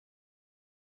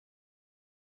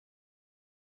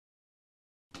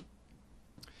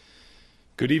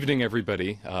Good evening,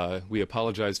 everybody. We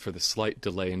apologize for the slight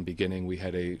delay in beginning. We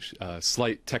had a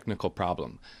slight technical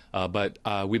problem. But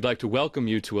we'd like to welcome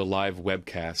you to a live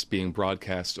webcast being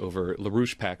broadcast over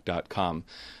LaRouchePAC.com.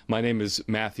 My name is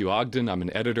Matthew Ogden. I'm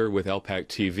an editor with LPAC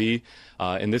TV,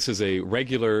 and this is a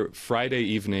regular Friday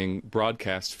evening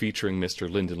broadcast featuring Mr.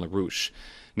 Lyndon LaRouche.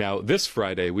 Now, this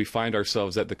Friday, we find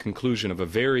ourselves at the conclusion of a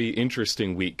very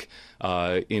interesting week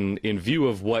in view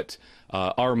of what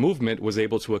our movement was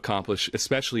able to accomplish,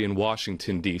 especially in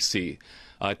Washington, D.C.,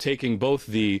 taking both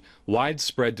the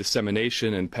widespread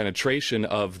dissemination and penetration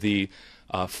of the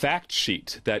fact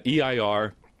sheet that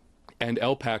EIR and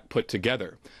LPAC put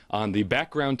together on the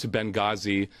background to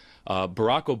Benghazi,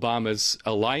 Barack Obama's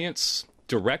alliance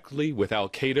directly with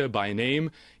al-Qaeda by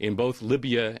name in both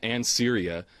Libya and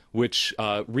Syria, which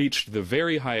reached the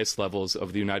very highest levels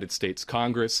of the United States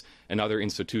Congress and other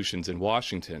institutions in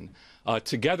Washington,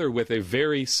 together with a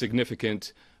very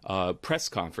significant press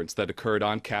conference that occurred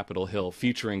on Capitol Hill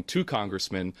featuring two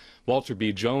congressmen, Walter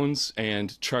B. Jones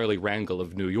and Charlie Rangel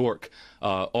of New York,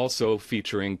 also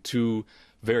featuring two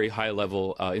very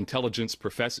high-level intelligence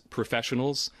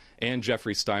professionals and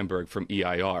Jeffrey Steinberg from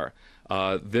EIR.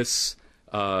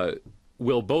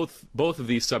 Both of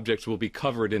these subjects will be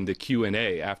covered in the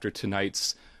Q&A after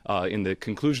tonight's in the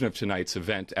conclusion of tonight's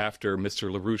event after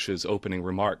Mr. LaRouche's opening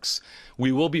remarks.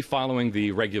 We will be following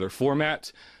the regular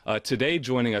format. Today,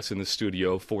 joining us in the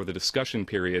studio for the discussion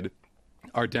period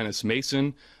are Dennis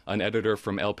Mason, an editor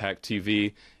from LPAC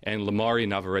TV, and Lamari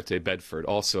Navarrete Bedford,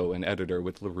 also an editor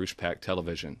with LaRouche PAC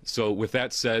Television. So with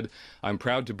that said, I'm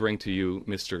proud to bring to you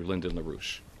Mr. Lyndon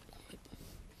LaRouche.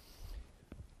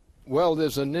 Well,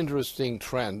 there's an interesting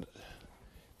trend,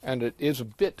 and it is a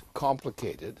bit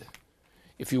complicated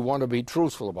if you want to be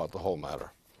truthful about the whole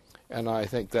matter. And I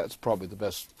think that's probably the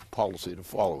best policy to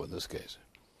follow in this case.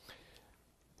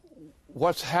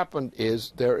 What's happened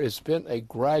is there has been a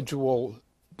gradual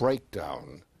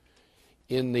breakdown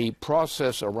in the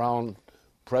process around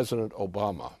President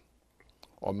Obama,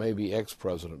 or maybe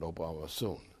ex-President Obama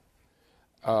soon.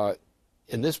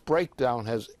 And this breakdown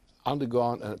has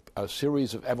undergone a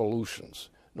series of evolutions,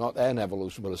 not an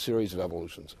evolution, but a series of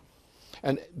evolutions,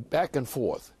 and back and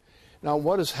forth. Now,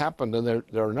 what has happened, and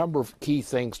there are a number of key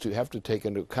things to have to take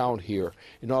into account here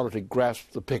in order to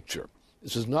grasp the picture.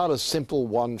 This is not a simple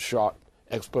one-shot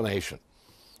explanation.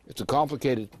 It's a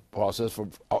complicated process for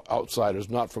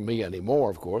outsiders, not for me anymore,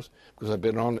 of course, because I've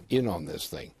been in on this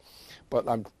thing. But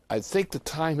I think the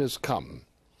time has come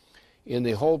in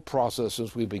the whole process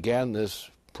since we began this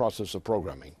process of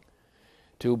programming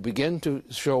to begin to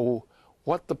show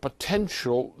what the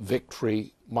potential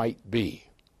victory might be.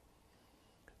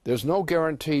 There's no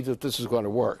guarantee that this is going to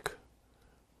work,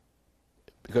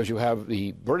 because you have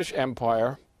the British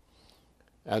Empire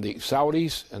and the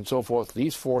Saudis and so forth.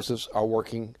 These forces are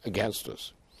working against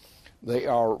us. They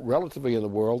are relatively in the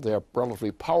world, they are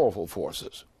relatively powerful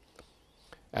forces,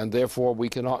 and therefore we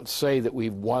cannot say that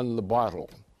we've won the battle.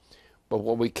 But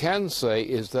what we can say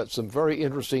is that some very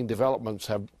interesting developments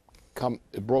have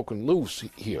broken loose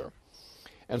here.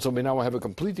 And so we now have a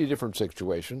completely different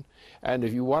situation. And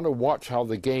if you want to watch how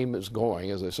the game is going,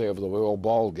 as I say, of the real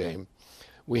ball game,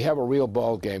 we have a real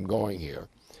ball game going here.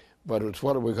 But it's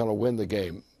whether we're going to win the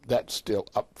game. That's still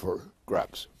up for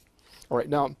grabs. All right,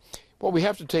 now, what we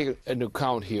have to take into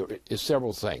account here is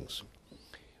several things.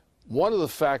 One of the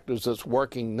factors that's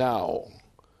working now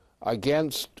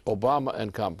against Obama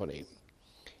and company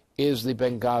is the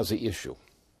Benghazi issue.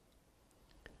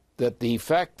 That the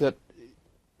fact that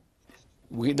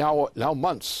we now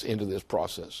months into this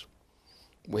process,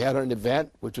 we had an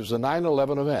event which was a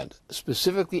 9/11 event,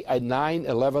 specifically a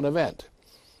 9/11 event,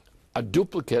 a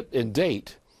duplicate in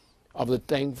date of the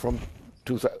thing from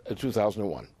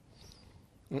 2001.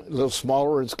 A little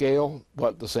smaller in scale,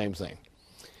 but the same thing.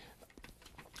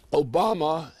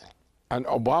 Obama and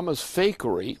Obama's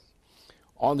fakery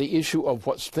on the issue of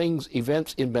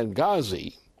events in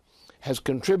Benghazi has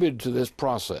contributed to this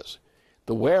process.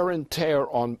 The wear and tear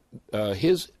on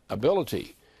his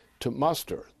ability to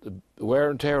muster, the wear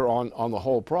and tear on the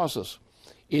whole process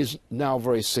is now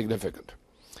very significant.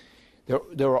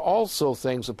 There are also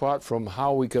things, apart from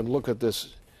how we can look at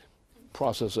this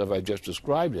process as I just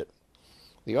described it.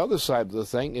 The other side of the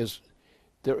thing is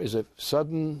there is a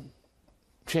sudden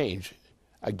change,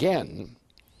 again,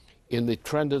 in the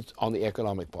trend on the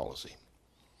economic policy.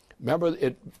 Remember,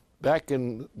 back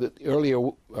in the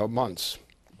earlier months,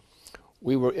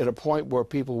 we were at a point where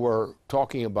people were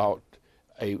talking about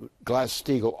a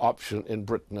Glass-Steagall option in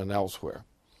Britain and elsewhere.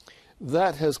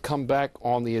 That has come back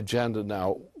on the agenda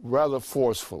now rather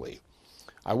forcefully.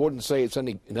 I wouldn't say it's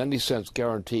in any sense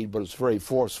guaranteed, but it's very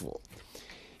forceful.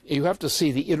 you have to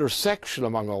see the intersection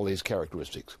among all these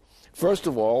characteristics. First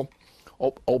of all,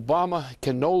 Obama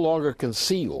can no longer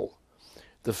conceal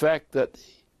the fact that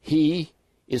he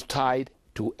is tied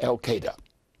to Al-Qaeda.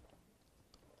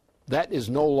 That is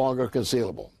no longer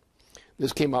concealable.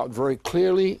 This came out very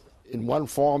clearly in one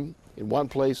form, in one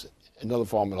place, another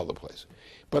form, another place.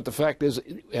 But the fact is,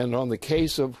 and on the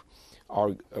case of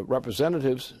our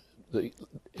representatives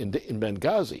in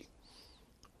Benghazi,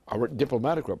 our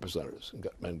diplomatic representatives in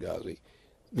Benghazi,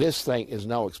 this thing is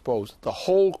now exposed. The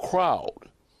whole crowd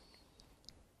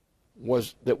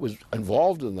that was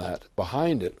involved in that,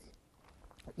 behind it,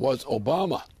 was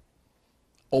Obama.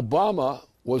 Obama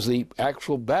was the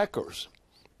actual backer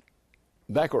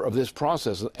of this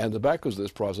process, and the backers of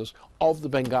this process of the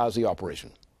Benghazi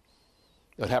operation.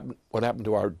 What happened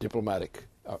to our diplomatic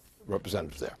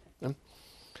representatives there?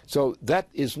 So that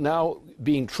is now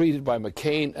being treated by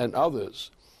McCain and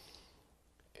others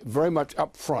very much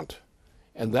up front.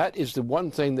 And that is the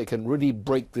one thing that can really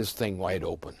break this thing wide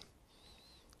open.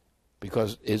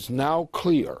 Because it's now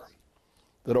clear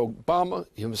that Obama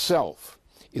himself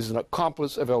is an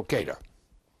accomplice of Al-Qaeda.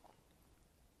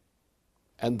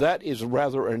 And that is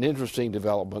rather an interesting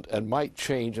development and might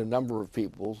change a number of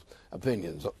people's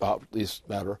opinions about this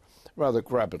matter rather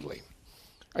rapidly.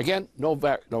 Again, no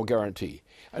guarantee.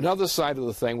 Another side of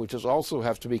the thing, which is also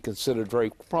have to be considered very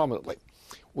prominently,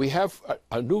 we have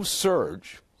a new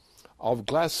surge of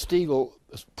Glass-Steagall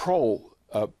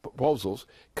proposals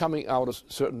coming out of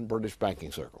certain British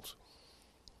banking circles,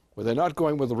 where they're not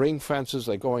going with the ring fences,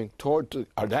 they're going toward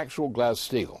an actual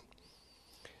Glass-Steagall.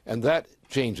 And that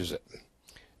changes it.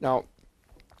 Now,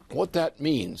 what that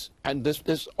means, and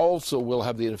this also will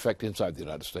have the effect inside the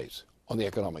United States on the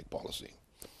economic policy.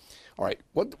 All right,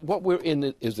 what we're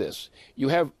in is this. You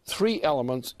have three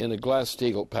elements in a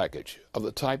Glass-Steagall package of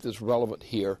the type that's relevant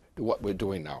here to what we're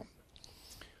doing now.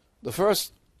 The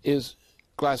first is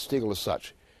Glass-Steagall as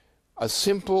such. A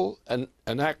simple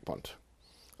enactment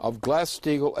of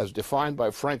Glass-Steagall as defined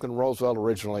by Franklin Roosevelt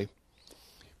originally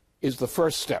is the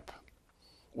first step.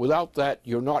 Without that,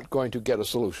 you're not going to get a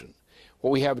solution.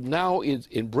 What we have now is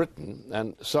in Britain,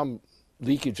 and some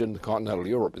leakage into continental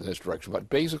Europe in this direction, but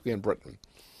basically in Britain,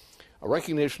 a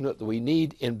recognition that we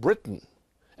need in Britain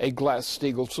a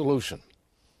Glass-Steagall solution.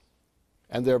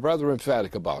 And they're rather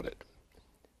emphatic about it.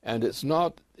 And it's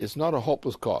not a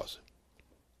hopeless cause.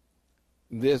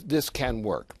 This can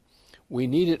work. We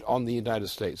need it on the United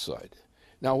States side.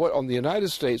 Now, on the United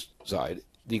States side,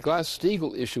 the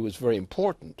Glass-Steagall issue is very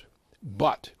important,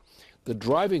 but the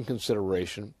driving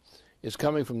consideration is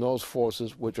coming from those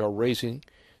forces which are raising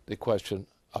the question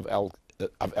of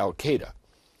Al-Qaeda.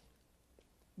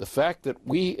 The fact that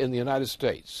we in the United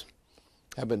States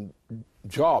have been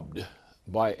jobbed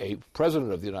by a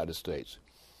president of the United States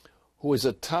who is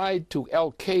tied to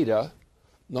Al-Qaeda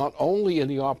not only in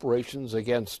the operations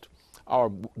against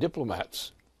our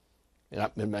diplomats in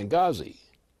Benghazi,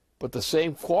 but the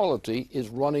same quality is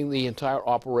running the entire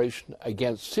operation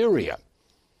against Syria.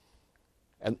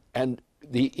 And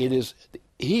it is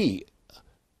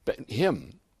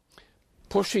him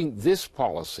pushing this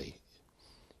policy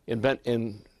that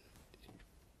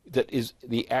is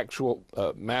the actual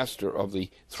master of the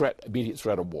immediate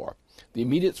threat of war. The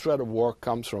immediate threat of war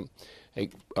comes from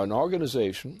an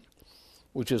organization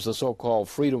which is the so-called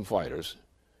freedom fighters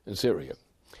in Syria.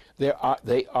 They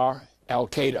are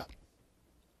Al-Qaeda.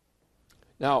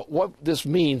 Now, what this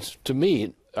means to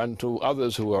me and to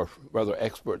others who are rather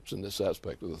experts in this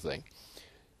aspect of the thing,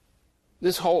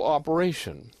 this whole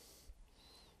operation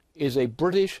is a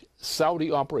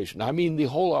British-Saudi operation. I mean the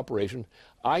whole operation.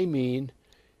 I mean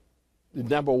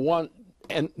number one,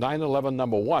 and 9/11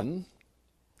 number one,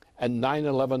 and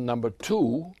 9/11 number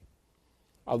two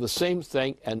are the same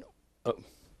thing. And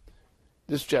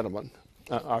this gentleman,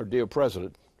 our dear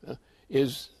president,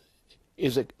 is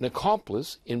an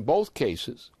accomplice in both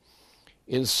cases,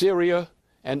 in Syria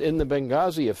and in the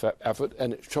Benghazi effort,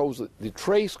 and it shows that the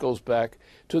trace goes back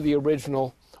to the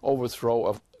original overthrow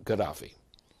of Gaddafi.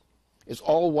 It's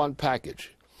all one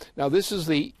package. Now, this is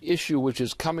the issue which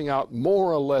is coming out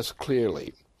more or less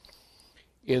clearly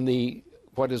in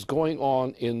what is going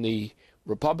on in the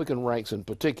Republican ranks in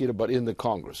particular, but in the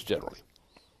Congress generally.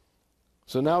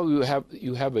 So now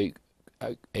you have a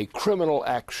criminal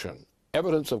action,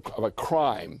 evidence of a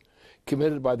crime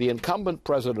committed by the incumbent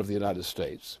president of the United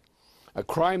States, a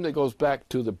crime that goes back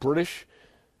to the British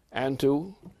and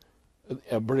to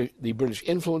the British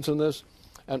influence in this,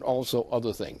 and also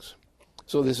other things.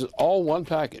 So this is all one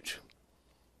package.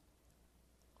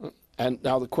 And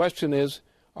now the question is,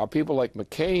 are people like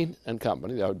McCain and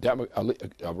company, a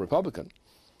Republican,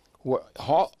 who are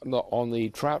hot on the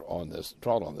trot on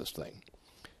this thing,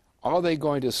 are they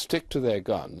going to stick to their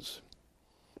guns?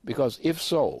 Because if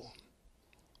so,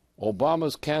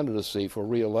 Obama's candidacy for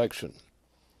re-election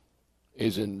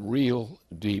is in real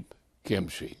deep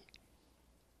kimchi.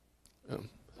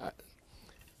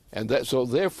 And so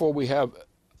therefore we have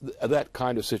that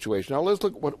kind of situation. Now let's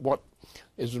look at what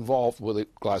is involved with the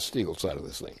Glass-Steagall side of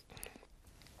this thing.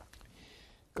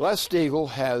 Glass-Steagall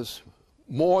has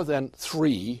more than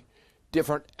 3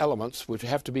 different elements which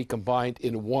have to be combined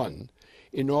in one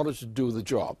in order to do the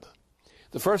job.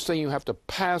 The first thing, you have to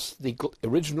pass the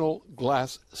original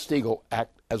Glass-Steagall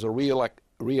Act as a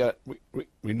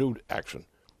renewed action,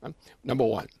 number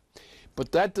one.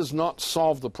 But that does not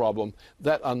solve the problem.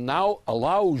 That now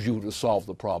allows you to solve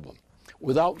the problem.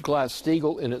 Without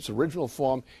Glass-Steagall in its original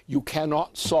form, you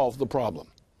cannot solve the problem.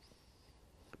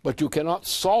 But you cannot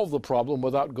solve the problem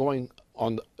without going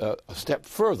on a step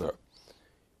further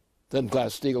than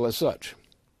Glass-Steagall as such.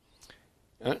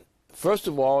 First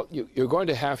of all, you're going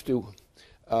to have to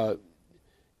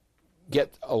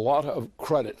get a lot of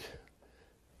credit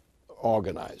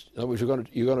organized. In other words,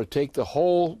 you're going to take the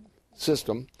whole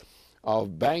system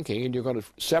of banking and you're going to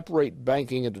separate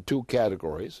banking into 2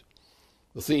 categories.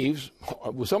 The thieves,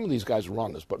 well, some of these guys are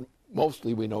honest, but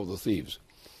mostly we know the thieves.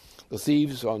 The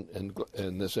thieves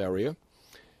in this area,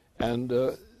 and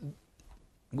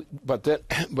but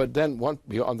then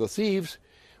beyond the thieves,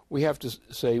 we have to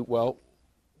say, well,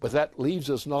 but that leaves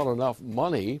us not enough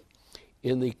money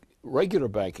in the regular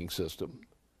banking system,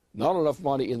 not enough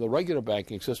money in the regular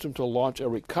banking system to launch a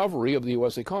recovery of the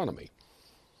U.S. economy.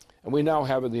 And we now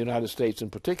have in the United States in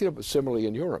particular, but similarly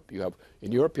in Europe.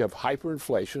 In Europe you have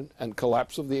hyperinflation and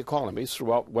collapse of the economies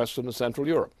throughout Western and Central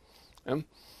Europe.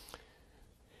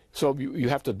 So you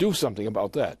have to do something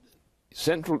about that.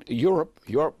 Central Europe,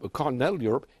 continental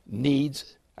Europe,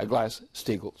 needs a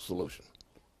Glass-Steagall solution.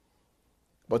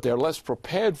 But they're less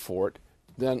prepared for it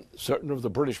than certain of the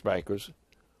British bankers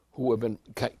who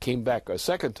came back a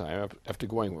second time after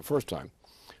going the first time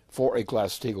for a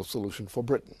Glass-Steagall solution for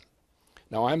Britain.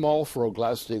 Now, I'm all for a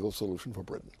Glass-Steagall solution for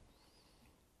Britain.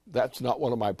 That's not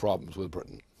one of my problems with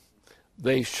Britain.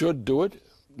 They should do it.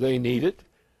 They need it.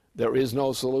 There is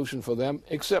no solution for them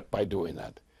except by doing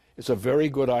that. It's a very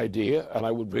good idea, and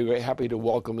I would be very happy to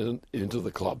welcome it into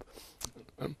the club.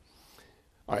 All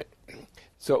right.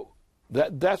 So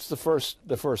that's the first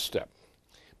step.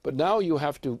 But now you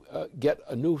have to get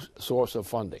a new source of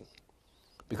funding,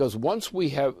 because once we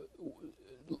have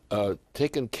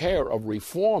taken care of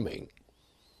reforming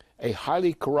a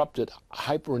highly corrupted,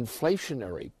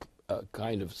 hyperinflationary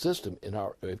kind of system in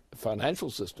our financial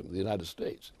system in the United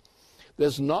States,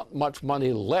 there's not much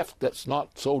money left that's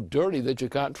not so dirty that you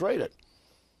can't trade it.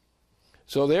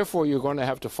 So therefore, you're going to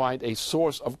have to find a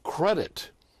source of credit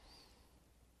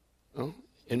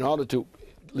in order to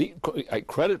lead a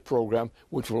credit program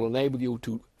which will enable you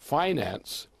to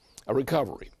finance a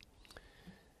recovery.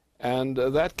 And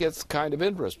that gets kind of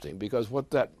interesting, because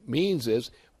what that means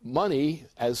is money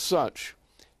as such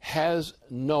has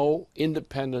no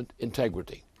independent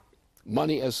integrity.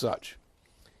 Money as such.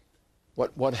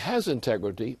 What has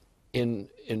integrity in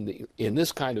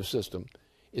this kind of system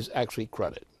is actually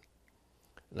credit.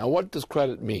 Now, what does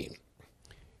credit mean?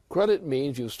 Credit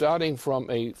means you're starting from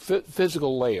a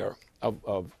physical layer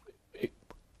of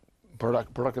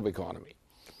productive economy,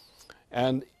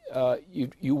 and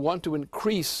you want to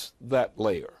increase that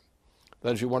layer.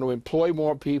 That is, you want to employ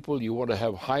more people, you want to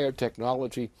have higher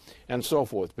technology, and so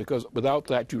forth, because without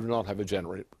that you do not have a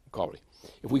generated economy.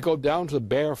 If we go down to the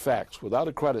bare facts, without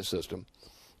a credit system,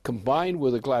 combined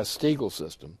with a Glass-Steagall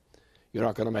system, you're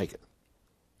not going to make it.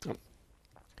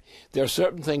 There are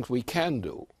certain things we can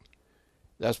do.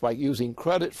 That's by using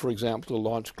credit, for example, to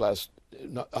launch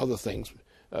other things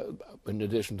in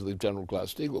addition to the general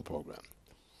Glass-Steagall program.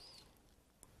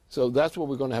 So that's where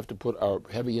we're going to have to put our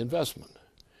heavy investment.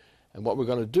 And what we're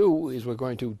going to do is we're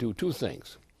going to do 2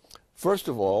 things. First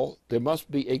of all, there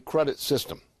must be a credit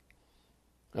system.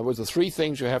 In other words, the 3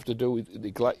 things you have to do,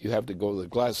 you have to go to the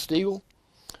Glass-Steagall,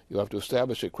 you have to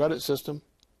establish a credit system,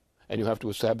 and you have to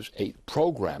establish a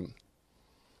program,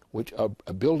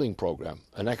 a building program,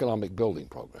 an economic building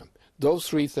program. Those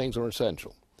 3 things are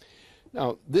essential.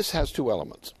 Now, this has 2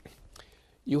 elements.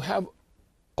 You have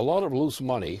a lot of loose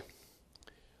money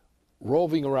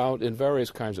roving around in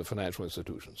various kinds of financial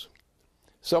institutions.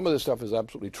 Some of this stuff is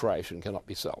absolutely trash and cannot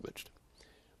be salvaged.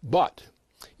 But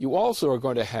you also are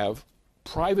going to have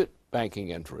private banking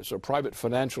interests or private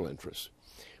financial interests,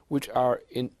 which are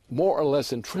more or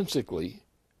less intrinsically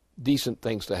decent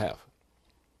things to have.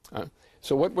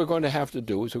 So what we're going to have to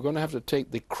do is we're going to have to take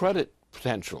the credit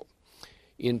potential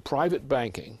in private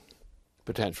banking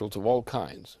potentials of all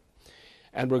kinds.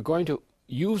 And we're going to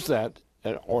use that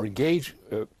or engage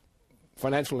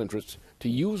financial interests to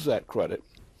use that credit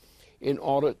in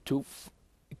order to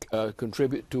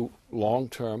contribute to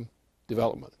long-term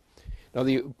development. Now,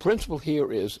 the principle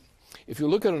here is, if you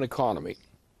look at an economy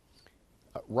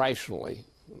rationally,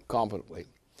 competently,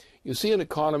 you see an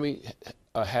economy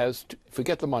has,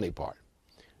 forget the money part,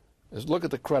 let's look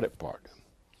at the credit part.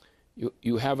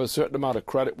 You have a certain amount of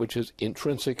credit which is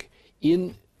intrinsic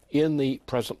in the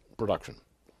present production,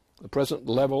 the present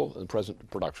level and present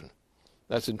production.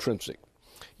 That's intrinsic.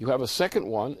 You have a second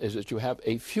one, is that you have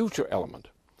a future element.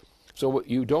 So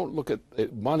you don't look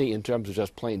at money in terms of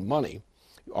just plain money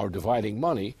or dividing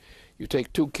money. You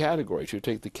take two categories. You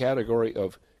take the category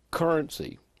of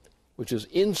currency, which is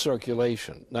in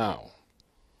circulation now,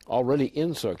 already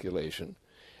in circulation,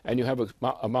 and you have an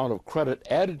amount of credit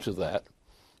added to that,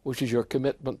 which is your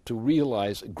commitment to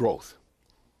realize growth,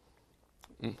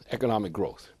 economic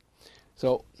growth.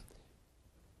 So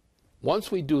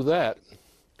once we do that,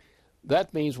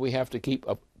 that means we have to keep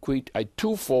a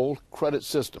twofold credit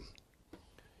system.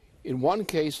 In one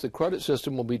case, the credit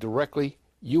system will be directly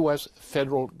U.S.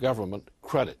 federal government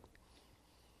credit,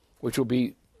 which will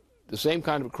be the same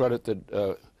kind of credit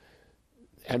that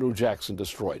Andrew Jackson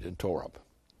destroyed and tore up.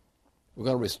 We're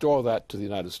going to restore that to the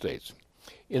United States.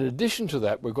 In addition to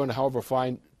that, we're going to, however,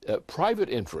 find private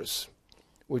interests,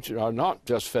 which are not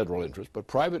just federal interests, but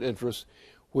private interests,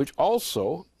 which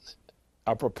also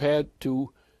are prepared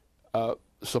to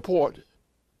support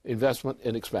investment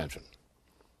in expansion.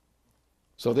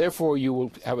 So therefore, you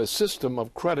will have a system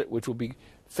of credit which will be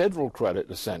federal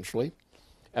credit, essentially,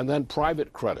 and then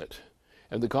private credit.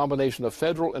 And the combination of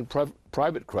federal and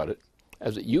private credit,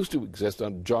 as it used to exist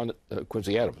under John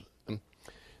Quincy Adams,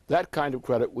 that kind of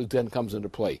credit then comes into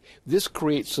play. This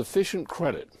creates sufficient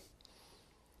credit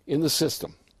in the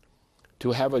system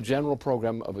to have a general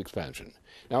program of expansion.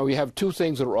 Now, we have two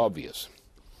things that are obvious.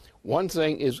 One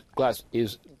thing is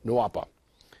NWAPA.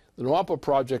 The NWAPA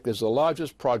project is the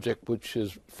largest project which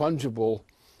is fungible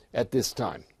at this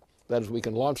time. That is, we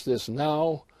can launch this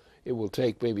now. It will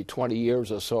take maybe 20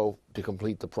 years or so to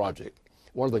complete the project.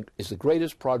 It's the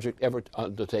greatest project ever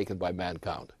undertaken by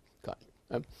mankind.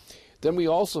 Then we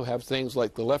also have things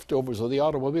like the leftovers of the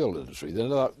automobile industry.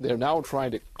 They're now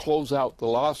trying to close out the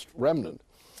last remnant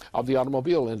of the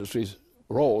automobile industry's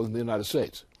role in the United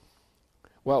States.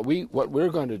 Well, what we're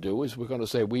going to do is we're going to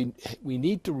say we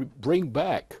need to bring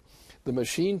back the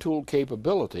machine tool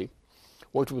capability,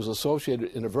 which was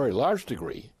associated in a very large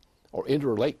degree, or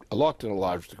interlocked in a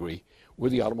large degree,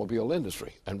 with the automobile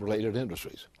industry and related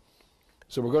industries.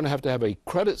 So we're going to have a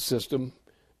credit system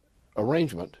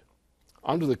arrangement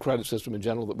under the credit system in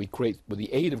general that we create with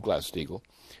the aid of Glass-Steagall.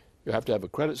 You have to have a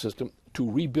credit system to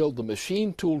rebuild the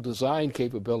machine tool design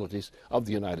capabilities of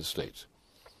the United States.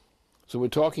 So we're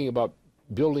talking about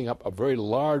building up a very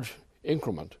large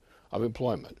increment of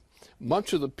employment.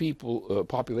 Much of the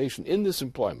population in this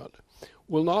employment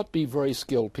will not be very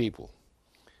skilled people.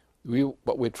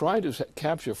 But we're trying to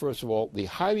capture, first of all, the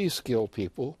highly skilled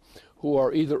people who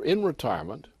are either in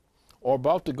retirement or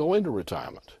about to go into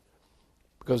retirement,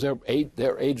 because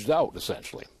they're aged out,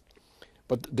 essentially.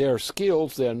 But their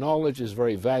skills, their knowledge is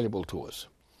very valuable to us.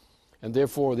 And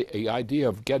therefore, the idea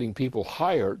of getting people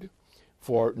hired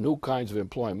for new kinds of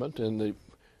employment in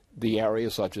the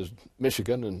areas such as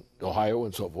Michigan and Ohio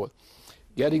and so forth,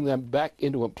 getting them back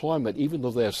into employment, even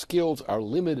though their skills are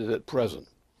limited at present,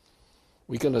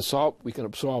 we can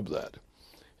absorb that.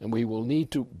 And we will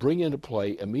need to bring into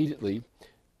play immediately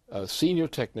senior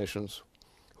technicians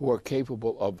who are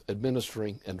capable of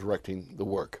administering and directing the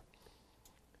work.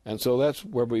 And so that's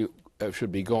where we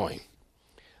should be going.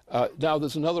 Now,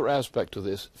 there's another aspect to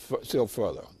this still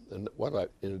further, in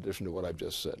addition to what I've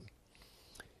just said.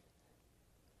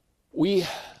 We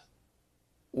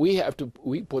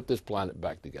put this planet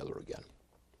back together again.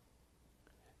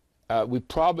 We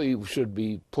probably should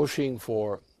be pushing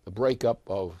for a breakup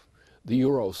of the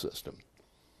Euro system.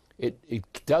 It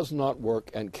does not work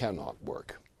and cannot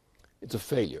work. It's a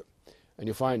failure. And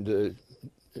you find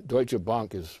Deutsche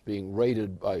Bank is being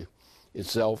rated by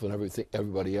itself and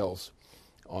everybody else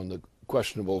on the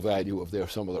questionable value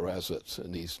of some of their assets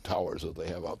in these towers that they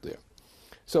have out there.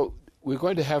 So we're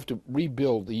going to have to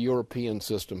rebuild the European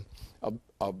system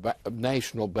of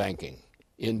national banking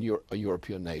in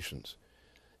European nations,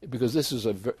 because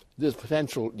this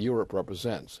potential Europe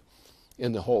represents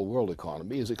in the whole world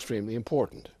economy is extremely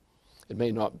important. It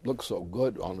may not look so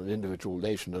good on an individual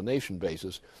nation-to-nation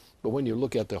basis, but when you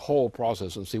look at the whole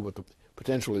process and see what the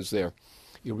potential is there,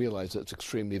 you realize that it's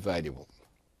extremely valuable.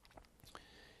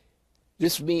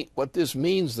 What this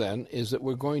means then is that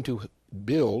we're going to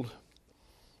build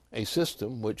a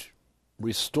system which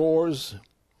restores,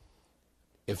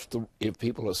 if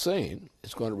people are sane,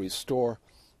 it's going to restore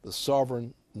the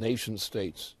sovereign nation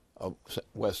states of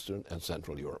Western and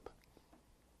Central Europe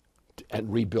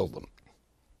and rebuild them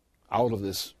out of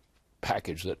this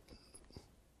package that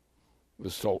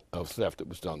was of theft that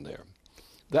was done there.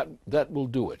 That will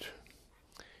do it.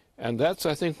 And that's,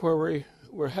 I think, where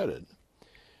we're headed.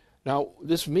 Now,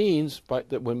 this means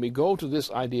that when we go to this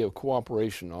idea of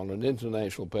cooperation on an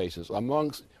international basis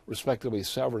amongst respectively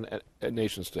sovereign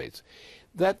nation states,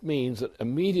 that means that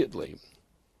immediately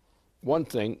one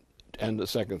thing and the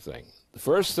second thing. The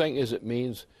first thing is it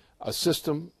means a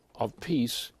system of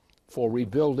peace for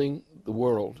rebuilding the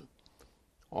world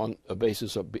on a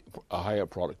basis of a higher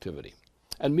productivity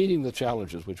and meeting the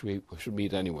challenges which we should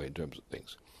meet anyway in terms of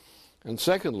things. And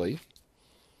secondly,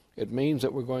 it means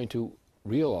that we're going to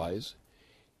realize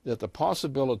that the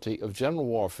possibility of general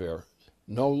warfare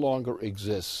no longer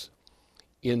exists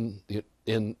in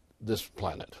this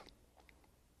planet.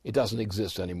 It doesn't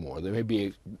exist anymore. There may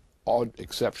be odd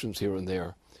exceptions here and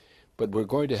there, but we're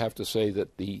going to have to say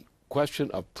that the question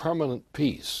of permanent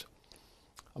peace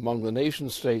among the nation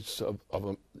states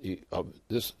of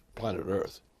this planet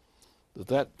Earth,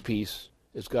 that peace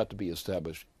has got to be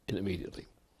established immediately.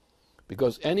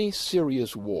 Because any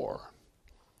serious war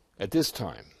at this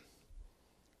time,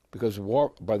 because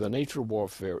war, by the nature of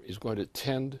warfare, is going to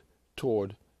tend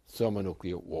toward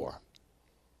thermonuclear war.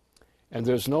 And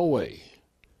there's no way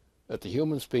that the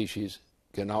human species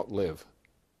can outlive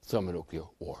thermonuclear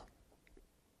war.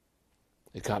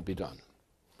 It can't be done.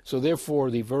 So therefore,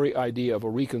 the very idea of a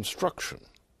reconstruction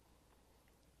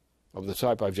of the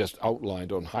type I've just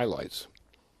outlined on highlights,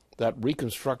 that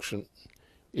reconstruction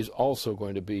is also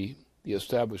going to be the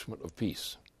establishment of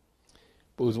peace.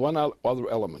 But with one other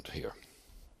element here.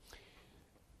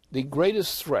 The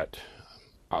greatest threat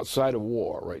outside of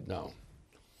war right now,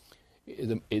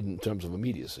 in terms of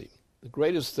immediacy, the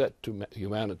greatest threat to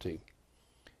humanity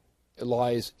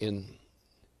lies in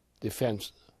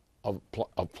defense of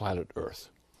planet Earth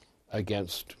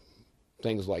against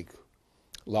things like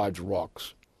large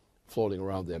rocks floating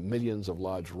around there, millions of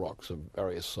large rocks of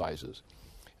various sizes.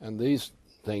 And these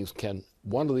things can,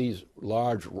 one of these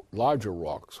larger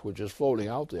rocks, which is floating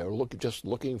out there, just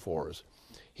looking for us,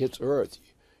 hits Earth,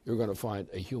 you're going to find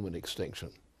a human extinction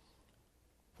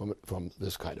from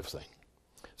this kind of thing.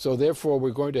 So therefore,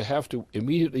 we're going to have to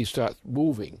immediately start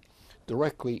moving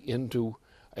directly into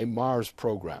a Mars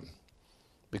program,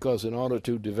 because in order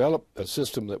to develop a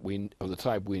system of the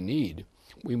type we need,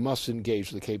 we must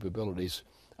engage the capabilities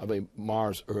of a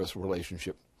Mars-Earth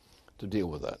relationship to deal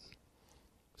with that.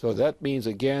 So that means,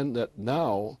 again, that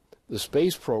now the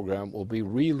space program will be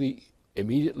really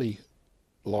immediately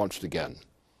launched again.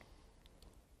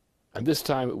 And this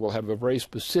time it will have a very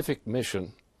specific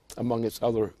mission among its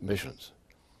other missions.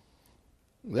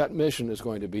 That mission is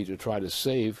going to be to try to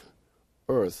save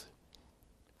Earth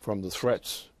from the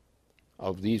threats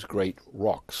of these great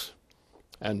rocks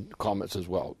and comets as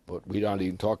well. But we're not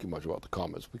even talking much about the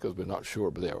comets because we're not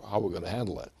sure how we're going to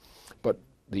handle that. But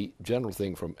the general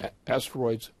thing from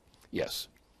asteroids, yes.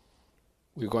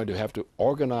 We're going to have to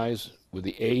organize with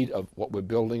the aid of what we're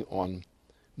building on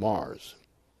Mars,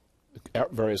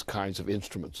 various kinds of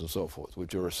instruments and so forth,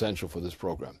 which are essential for this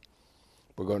program.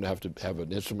 We're going to have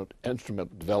an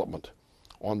instrument development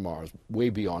on Mars way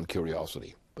beyond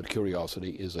Curiosity. But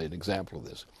Curiosity is an example of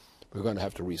this. We're going to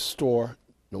have to restore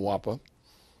NWAPA.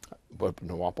 Put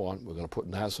NWAPA on. We're going to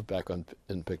put NASA back in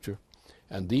the picture.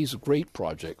 And these great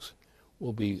projects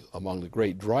will be among the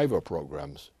great driver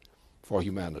programs for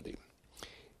humanity.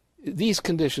 These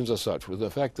conditions are such, with the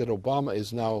fact that Obama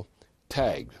is now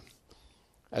tagged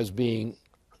as being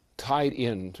tied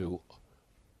into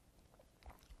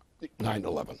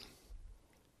 9/11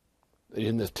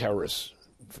 in the terrorist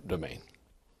domain,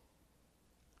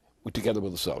 together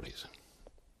with the Saudis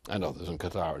and others in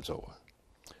Qatar and so on.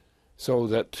 So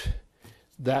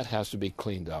that has to be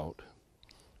cleaned out.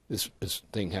 This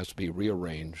thing has to be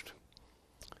rearranged.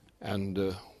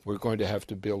 And we're going to have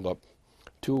to build up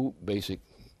two basic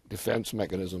defense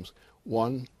mechanisms.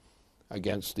 One,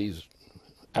 against these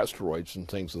asteroids and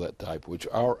things of that type, which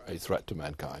are a threat to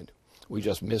mankind. We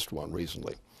just missed one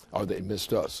recently, or they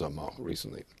missed us somehow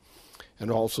recently.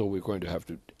 And also we're going to have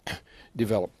to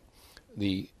develop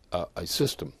a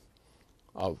system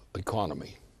of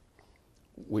economy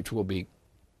which will be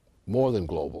more than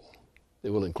global.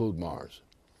 It will include Mars.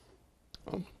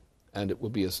 And it will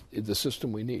be the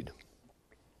system we need.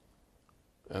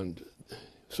 And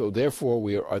so therefore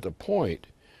we are at a point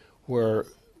where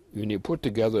when you put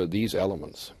together these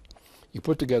elements, you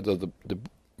put together the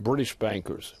British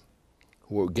bankers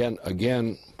who are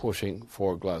again pushing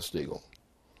for Glass-Steagall.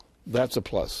 That's a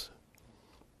plus.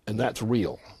 And that's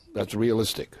real. That's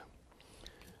realistic.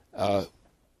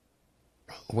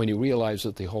 When you realize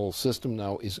that the whole system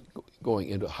now is going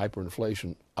into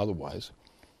hyperinflation otherwise,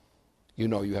 you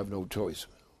know you have no choice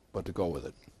but to go with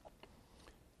it.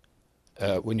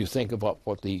 When you think about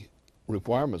what the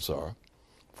requirements are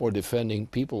for defending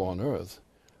people on Earth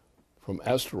from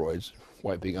asteroids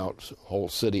wiping out whole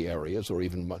city areas or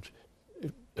even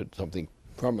something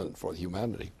permanent for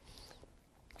humanity,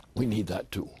 we need that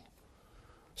too.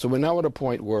 So we're now at a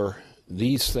point where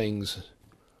these things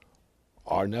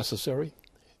are necessary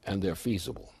and they're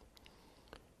feasible.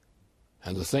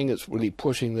 And the thing that's really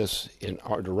pushing this in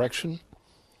our direction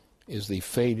is the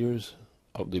failures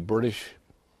of the British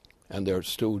and their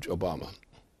stooge Obama.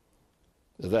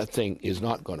 That thing is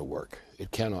not going to work.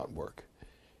 It cannot work.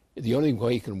 The only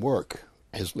way it can work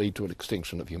is lead to an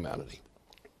extinction of humanity.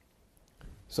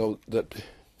 So that,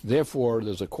 therefore,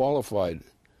 there's a qualified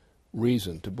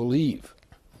reason to believe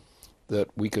that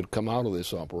we could come out of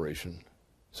this operation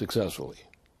successfully.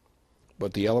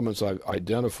 But the elements I've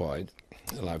identified,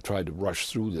 and I've tried to rush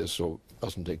through this so it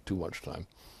doesn't take too much time,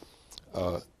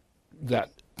 that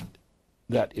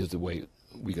is the way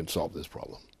we can solve this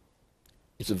problem.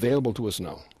 It's available to us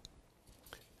now.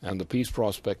 And the peace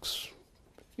prospects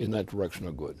in that direction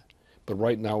are good. But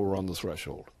right now we're on the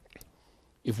threshold.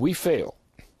 If we fail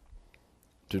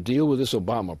to deal with this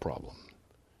Obama problem,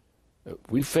 if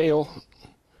we fail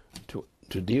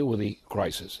to deal with the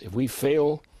crisis, if we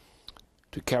fail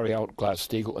to carry out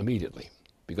Glass-Steagall immediately,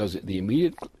 because the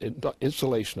immediate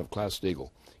installation of Glass-Steagall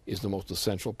is the most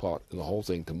essential part in the whole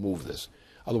thing to move this.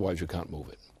 Otherwise you can't move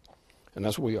it. And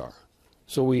that's where we are.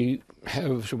 So we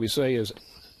have, shall we say, as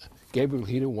Gabriel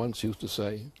Heder once used to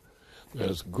say,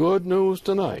 there's good news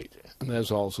tonight, and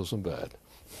there's also some bad.